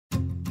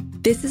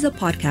This is a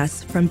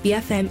podcast from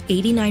BFM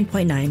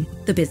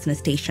 89.9, the business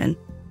station.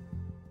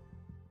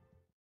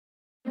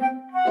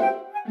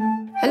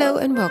 Hello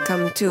and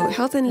welcome to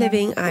Health and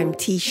Living. I'm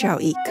T.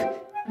 Xiao Ik.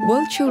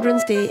 World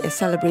Children's Day is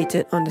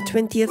celebrated on the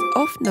 20th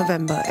of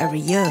November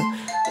every year.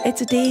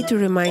 It's a day to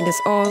remind us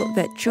all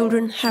that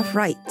children have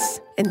rights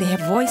and they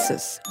have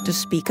voices to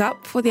speak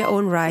up for their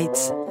own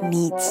rights,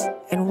 needs,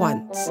 and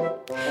wants.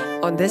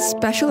 On this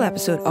special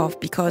episode of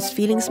Because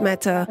Feelings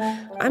Matter,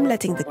 I'm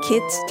letting the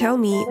kids tell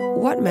me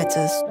what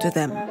matters to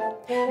them.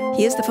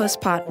 Here's the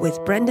first part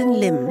with Brendan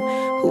Lim,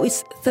 who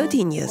is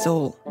 13 years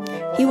old.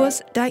 He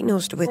was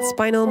diagnosed with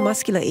spinal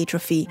muscular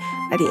atrophy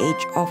at the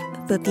age of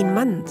 13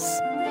 months.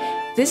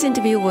 This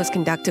interview was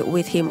conducted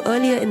with him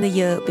earlier in the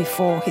year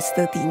before his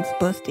 13th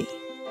birthday.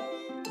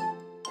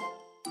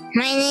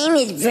 My name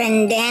is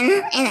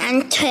Brendan and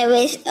I'm 12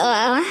 years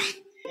old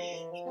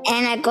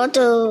and I go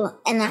to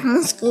an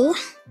homeschool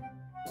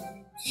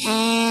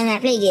and I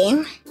play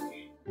game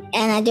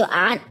and I do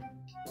art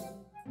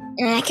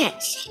and I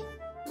catch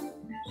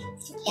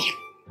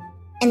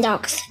and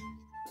dogs.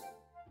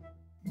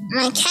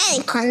 My cat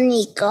is called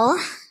Nico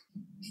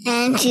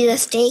and she's a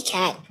stray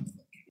cat.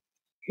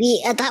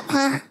 We adopt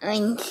her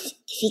when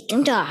she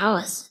came to our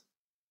house.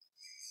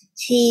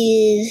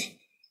 She's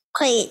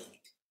quite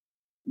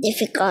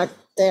difficult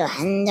to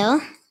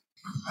handle.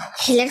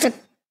 She likes to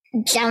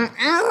jump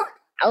out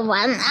or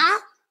run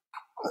out.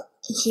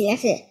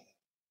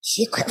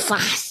 She quite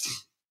fast.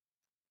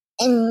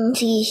 And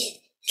she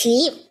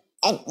sleep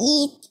and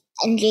eat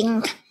and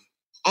drink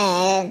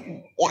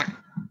and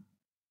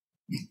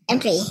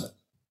play.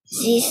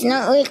 She's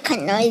not really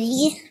quite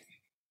noisy.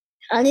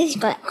 Always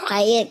quite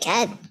quiet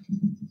cat.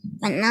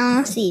 But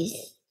now she's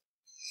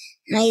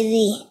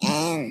noisy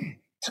and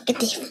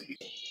talkative.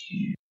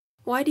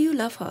 Why do you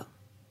love her?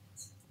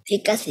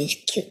 Because she's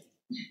cute.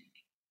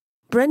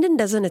 Brendan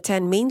doesn't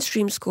attend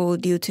mainstream school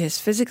due to his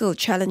physical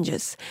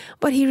challenges,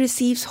 but he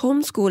receives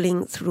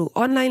homeschooling through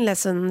online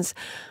lessons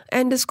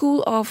and the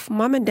school of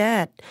mom and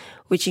dad,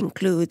 which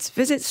includes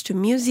visits to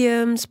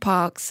museums,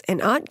 parks,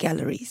 and art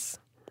galleries.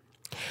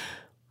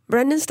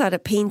 Brendan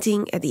started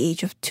painting at the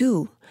age of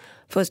 2,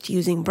 first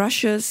using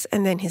brushes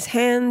and then his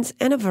hands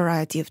and a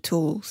variety of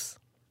tools.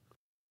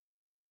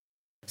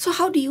 So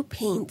how do you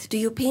paint? Do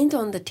you paint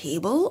on the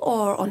table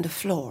or on the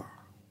floor?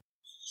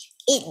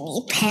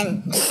 It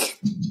depends.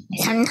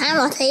 Sometimes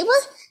on the table,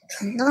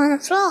 sometimes on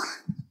the floor.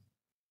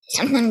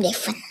 Sometimes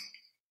different.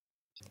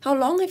 How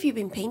long have you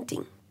been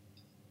painting?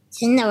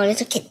 Since I was a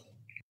little kid.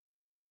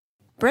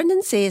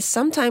 Brendan says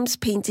sometimes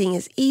painting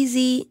is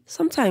easy,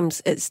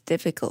 sometimes it's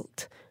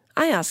difficult.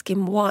 I ask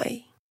him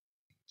why.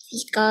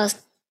 Because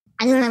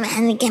I don't have my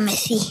hand to get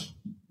messy.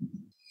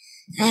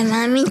 My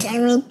mommy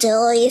told me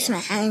to use my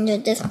hand to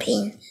just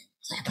paint.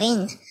 So I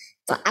paint.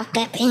 But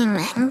after painting,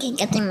 my hand can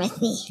get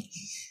messy.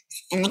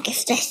 And I get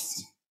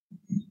stressed.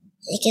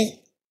 Because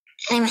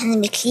I want my hand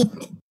to be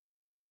clean.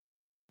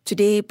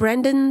 Today,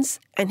 Brendan's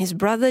and his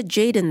brother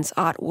Jaden's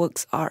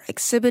artworks are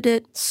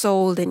exhibited,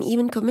 sold, and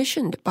even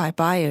commissioned by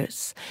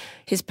buyers.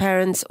 His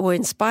parents were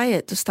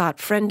inspired to start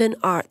Frienden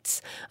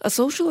Arts, a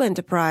social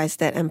enterprise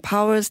that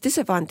empowers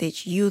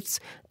disadvantaged youths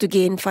to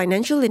gain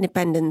financial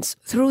independence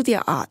through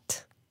their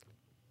art.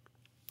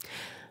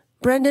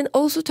 Brendan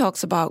also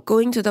talks about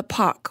going to the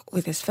park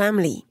with his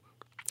family.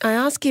 I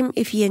ask him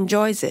if he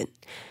enjoys it.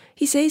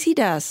 He says he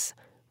does,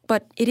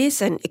 but it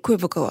is an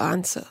equivocal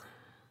answer.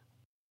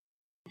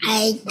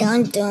 I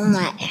don't do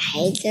much.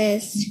 I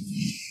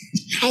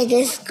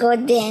just go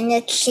there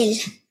and just chill.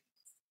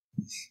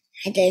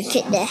 I just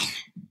sit there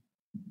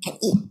and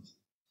eat.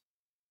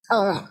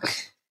 Oh,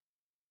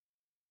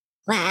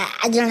 well,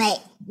 I don't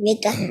like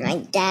because my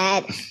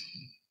dad,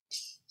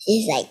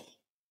 he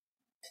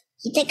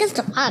takes us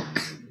to the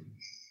park.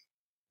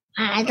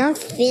 I don't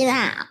feel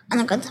that I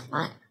want to go to the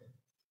park.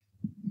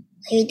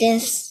 We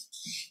just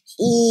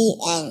eat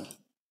and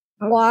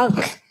walk.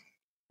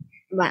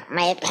 But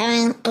my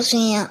parents put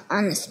me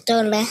on a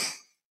stroller.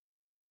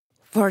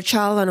 For a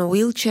child on a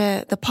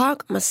wheelchair, the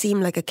park must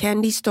seem like a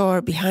candy store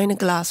behind a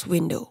glass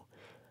window,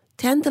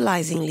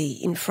 tantalizingly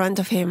in front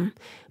of him,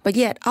 but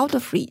yet out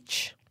of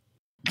reach.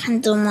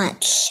 Can't do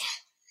much.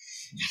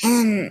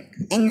 And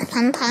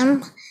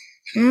sometimes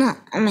I'm not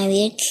on my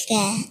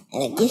wheelchair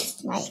at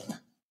this time.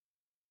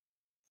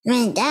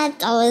 My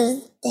dad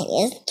always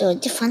takes us to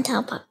different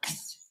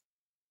parks.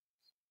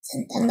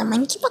 Sometimes the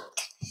monkey park.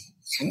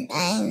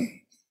 Sometimes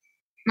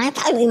my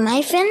park with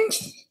my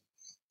friends.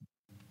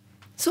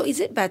 So is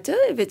it better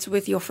if it's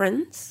with your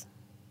friends?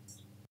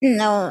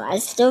 No, I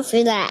still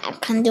feel that I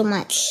can't do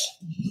much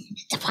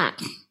at the park.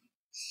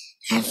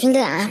 I feel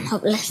that I'm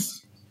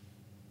hopeless.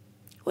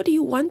 What do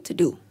you want to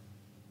do?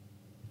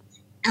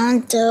 I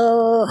want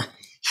to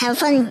have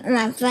fun with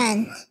my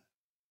friends.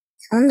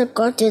 I want to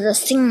go to the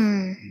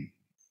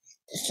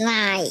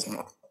slide,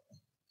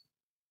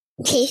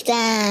 chase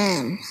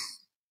them.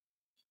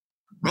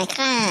 I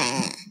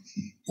can't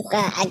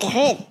because I get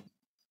hurt.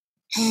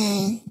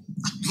 And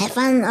my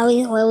friends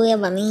always worry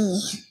about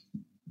me.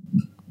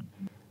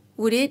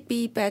 Would it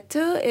be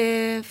better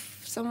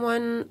if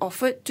someone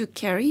offered to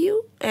carry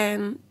you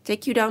and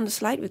take you down the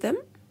slide with them?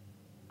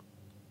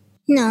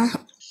 No,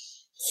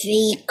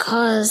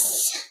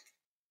 because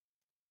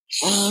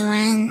I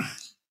want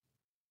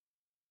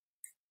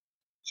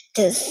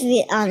to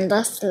sit on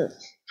the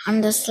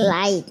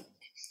slide,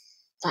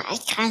 but I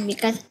can't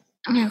because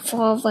I'm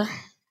forward.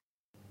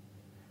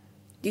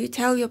 Do you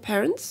tell your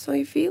parents how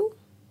you feel?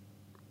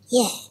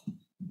 Yeah,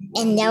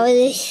 and that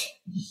will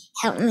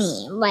help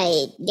me,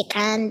 but they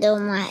can't do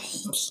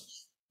much.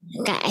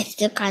 I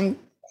still can't,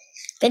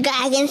 because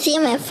I can see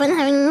my friend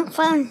having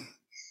fun,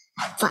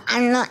 but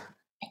I'm not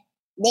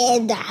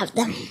there to have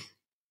them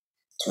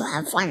to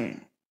have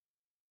fun.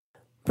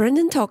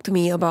 Brendan talked to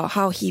me about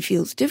how he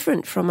feels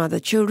different from other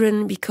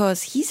children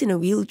because he's in a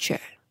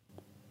wheelchair.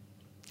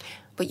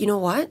 But you know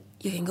what?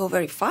 You can go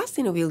very fast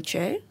in a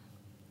wheelchair.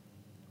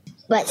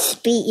 But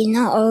speed is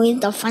not always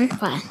the fun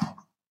part.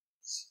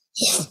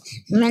 Just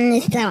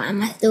manage what I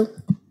must do.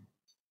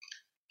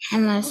 I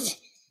must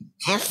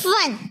have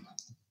fun.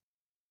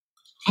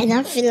 I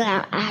don't feel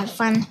like I have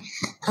fun.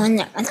 I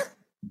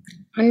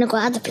want to go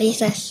other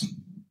places.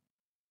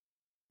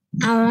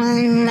 I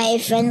want my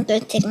friend to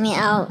take me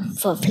out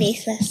for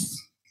places.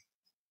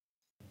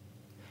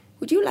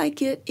 Would you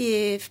like it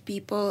if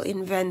people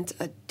invent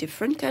a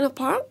different kind of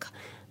park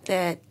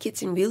that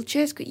kids in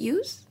wheelchairs could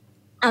use?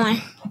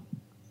 I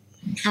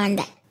want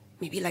that.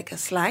 Maybe like a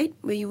slide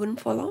where you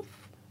wouldn't fall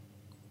off?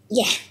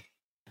 Yeah,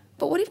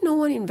 But what if no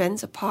one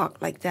invents a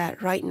park like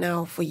that right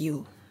now for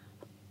you?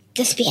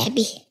 just be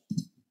happy.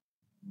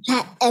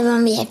 Let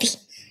everyone be happy.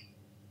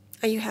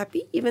 Are you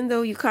happy even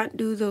though you can't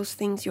do those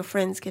things your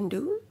friends can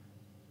do?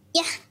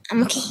 Yeah,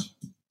 I'm okay.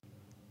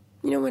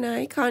 You know, when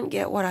I can't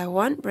get what I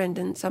want,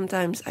 Brendan,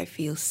 sometimes I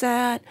feel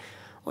sad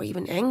or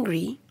even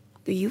angry.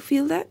 Do you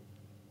feel that?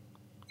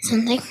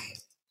 Something.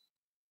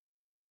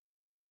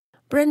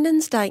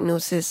 Brendan's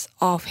diagnosis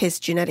of his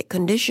genetic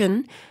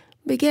condition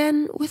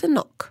began with a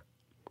knock.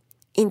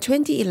 In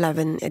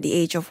 2011, at the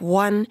age of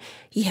 1,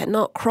 he had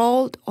not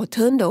crawled or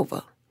turned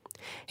over.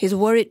 His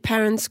worried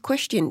parents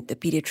questioned the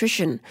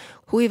pediatrician,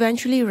 who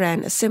eventually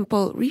ran a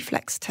simple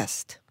reflex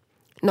test.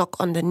 Knock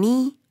on the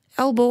knee,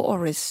 elbow or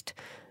wrist,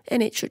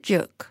 and it should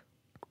jerk.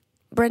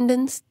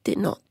 Brendan's did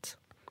not.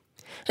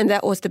 And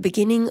that was the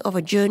beginning of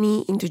a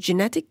journey into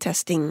genetic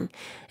testing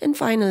and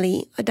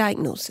finally a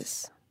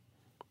diagnosis.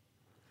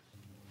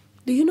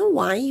 Do you know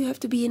why you have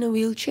to be in a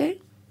wheelchair?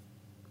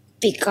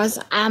 Because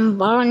I'm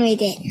born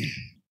with it.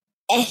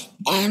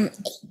 SMA.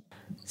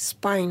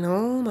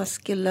 Spinal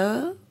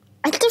muscular.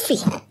 Atrophy.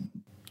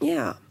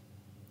 Yeah.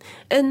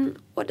 And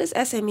what does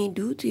SMA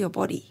do to your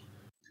body?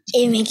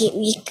 It make it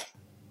weak.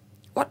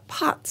 What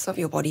parts of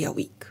your body are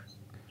weak?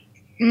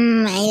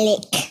 My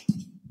leg.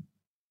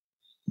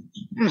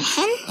 My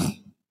hand.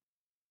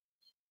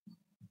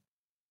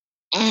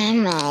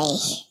 And my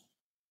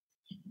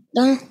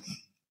thumb.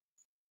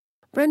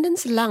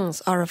 Brendan's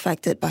lungs are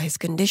affected by his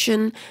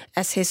condition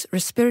as his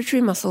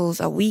respiratory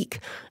muscles are weak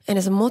and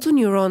his motor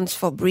neurons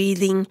for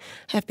breathing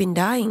have been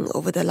dying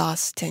over the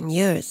last 10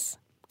 years.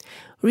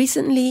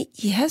 Recently,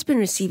 he has been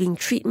receiving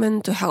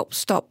treatment to help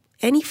stop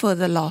any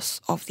further loss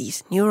of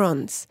these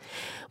neurons.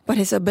 But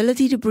his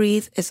ability to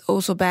breathe is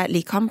also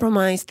badly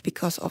compromised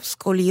because of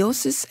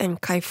scoliosis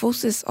and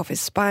kyphosis of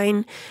his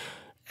spine,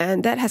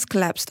 and that has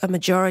collapsed a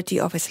majority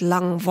of his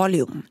lung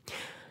volume.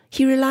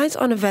 He relies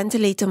on a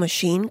ventilator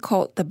machine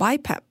called the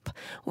BiPAP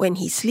when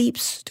he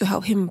sleeps to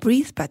help him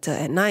breathe better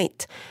at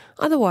night.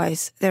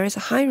 Otherwise, there is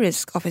a high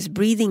risk of his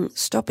breathing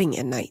stopping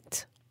at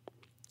night.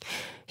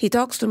 He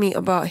talks to me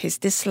about his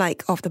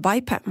dislike of the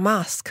BiPAP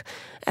mask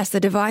as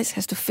the device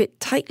has to fit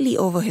tightly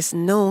over his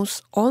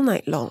nose all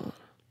night long.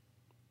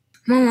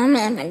 My mom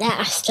and my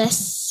dad are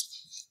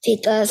stressed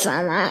because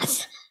my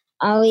mask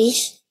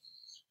always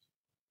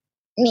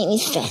make me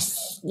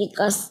stressed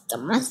because the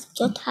mask is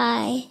so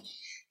tight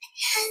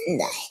and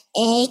the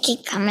air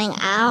keep coming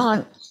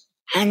out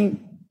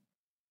and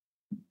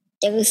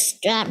the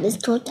strap is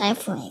too tight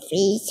for my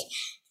face.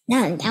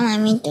 Now I'm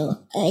telling me to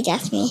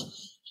adjust me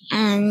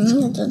and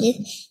to do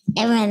this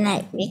every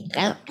night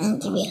because I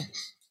need to be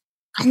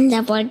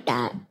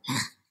comfortable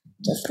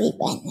to sleep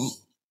at night.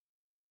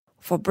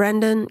 For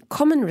Brendan,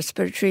 common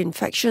respiratory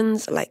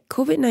infections like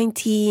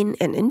COVID-19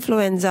 and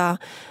influenza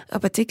are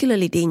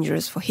particularly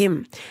dangerous for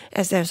him,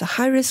 as there's a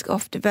high risk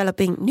of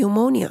developing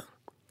pneumonia.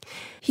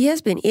 He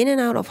has been in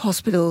and out of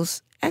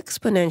hospitals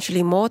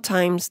exponentially more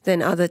times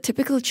than other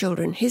typical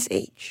children his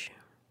age.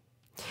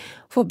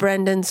 For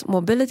Brendan's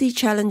mobility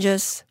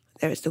challenges,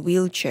 there is the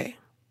wheelchair.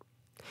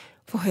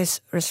 For his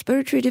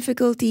respiratory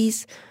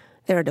difficulties,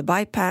 there are the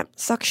BiPAP,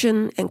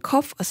 suction, and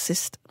cough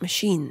assist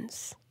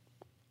machines.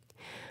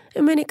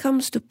 And when it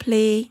comes to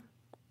play,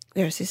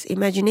 there's his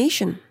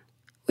imagination,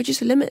 which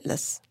is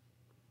limitless.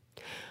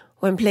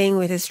 When playing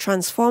with his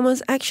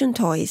Transformers action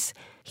toys,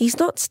 he's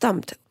not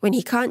stumped when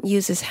he can't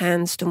use his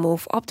hands to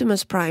move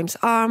Optimus Prime's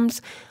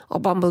arms or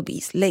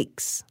Bumblebee's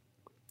legs.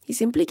 He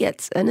simply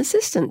gets an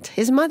assistant,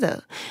 his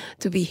mother,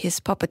 to be his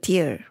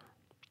puppeteer.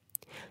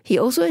 He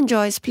also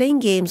enjoys playing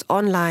games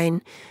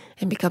online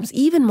and becomes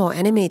even more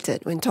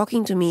animated when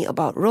talking to me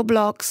about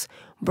Roblox,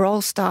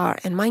 Brawl Star,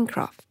 and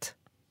Minecraft.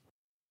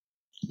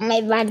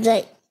 My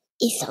brother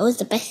is always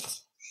the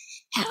best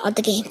at all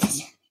the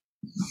games.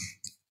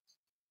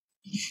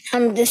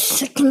 I'm the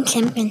second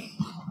champion,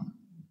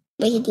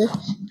 but he's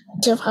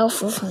too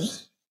powerful for me.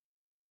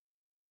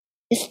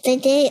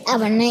 Yesterday, I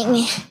have a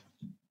nightmare.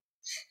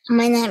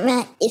 My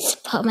nightmare is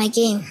about my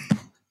game.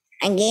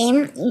 I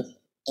game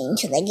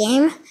into the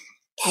game.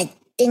 That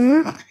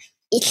thing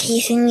is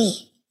chasing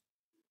me.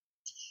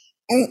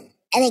 And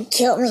it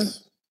killed me.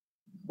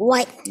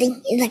 White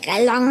thing is like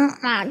a long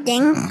mouth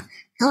thing.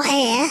 No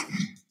hair.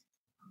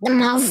 The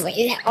mouth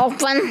is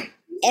open.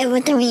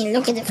 Every time you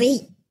look at the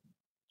face,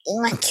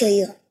 it might kill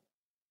you.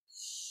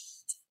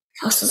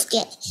 I was so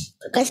scared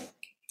because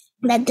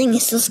that thing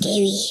is so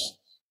scary.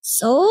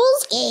 So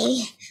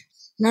scary.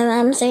 My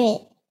mom said,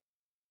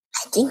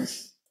 I think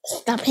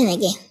stop playing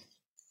again.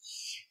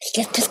 It's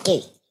just too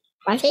scary.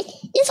 I said,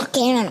 it's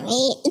okay,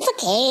 Mommy. It's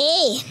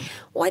okay.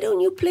 Why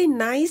don't you play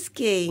nice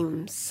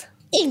games?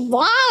 It's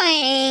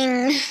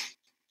boring.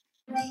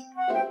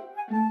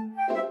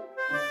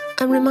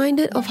 I'm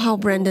reminded of how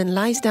Brendan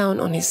lies down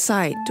on his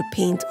side to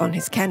paint on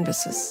his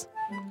canvases.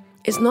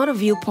 It's not a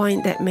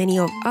viewpoint that many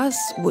of us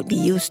would be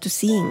used to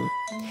seeing.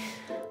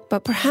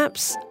 But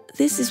perhaps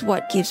this is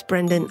what gives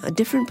Brendan a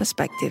different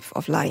perspective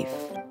of life.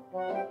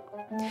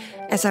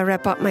 As I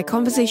wrap up my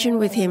conversation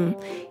with him,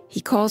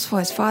 he calls for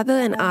his father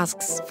and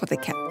asks for the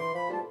cat.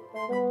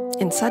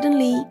 And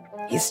suddenly,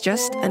 he's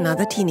just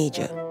another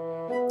teenager.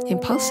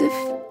 Impulsive,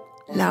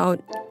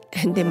 loud,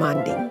 and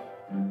demanding.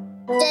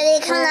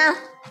 Daddy, come now.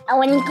 I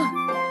want to go.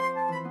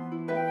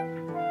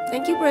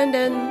 Thank you,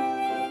 Brendan.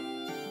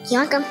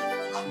 You're welcome.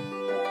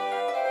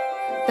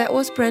 That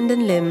was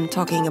Brendan Lim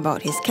talking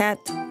about his cat,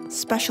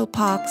 special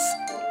parks,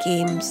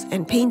 games,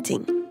 and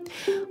painting.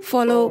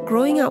 Follow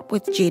Growing Up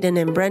with Jaden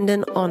and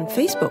Brendan on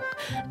Facebook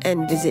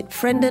and visit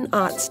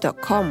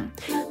friendenarts.com.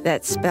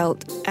 That's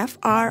spelled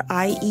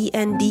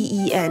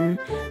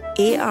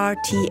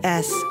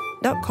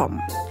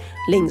FRIENDENARTS.com.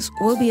 Links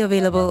will be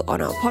available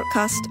on our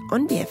podcast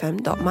on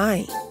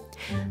bfm.my.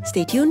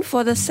 Stay tuned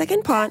for the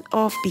second part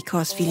of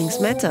Because Feelings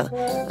Matter,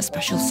 a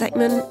special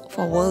segment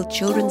for World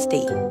Children's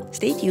Day.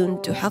 Stay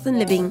tuned to Health and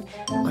Living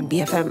on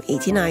BFM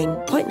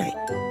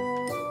 89.9.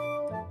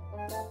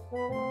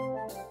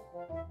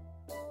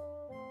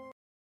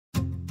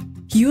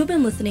 You have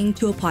been listening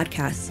to a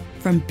podcast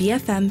from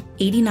BFM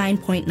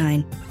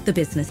 89.9, the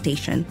business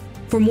station.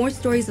 For more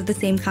stories of the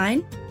same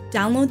kind,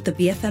 download the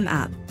BFM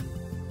app.